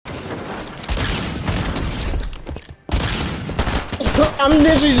I'm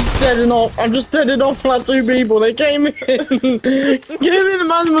literally just deading off. I'm just deading off like two people. They came in. The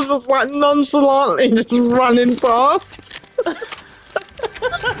man was just like nonchalantly just running past.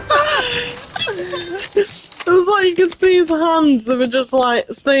 It was like you could see his hands that were just like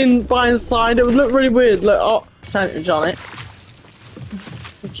staying by his side. It would look really weird. Like, oh, percentage on it.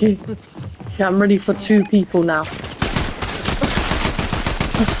 Okay. Yeah, I'm ready for two people now.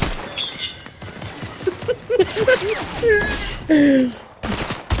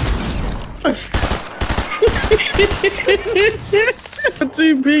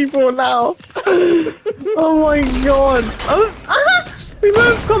 Two people now. Oh my god. Oh, we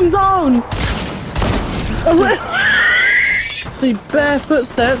both come down. See bare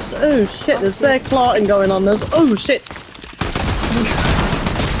footsteps. Oh shit, there's bare clarting going on. There's oh shit.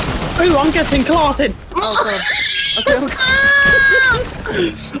 Oh, I'm getting clarted. Oh god. Okay.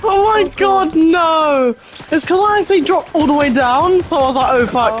 Oh my god, no! It's because I actually dropped all the way down, so I was like, oh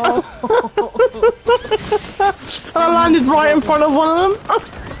fuck. And I landed right in front of one of them.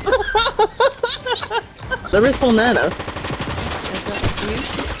 There is someone there though.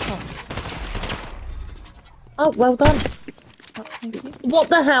 Oh, well done. Oh, thank you. What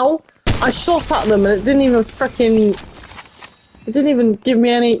the hell? I shot at them and it didn't even freaking... It didn't even give me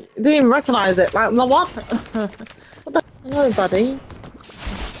any... It didn't even recognise it. Like, what? What the... Hello, buddy.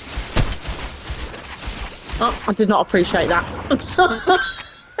 Oh, I did not appreciate that.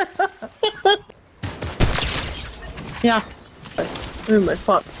 Yeah. Oh my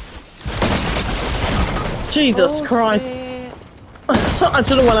fuck. Jesus Christ. Shit. I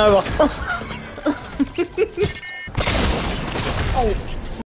should have went over.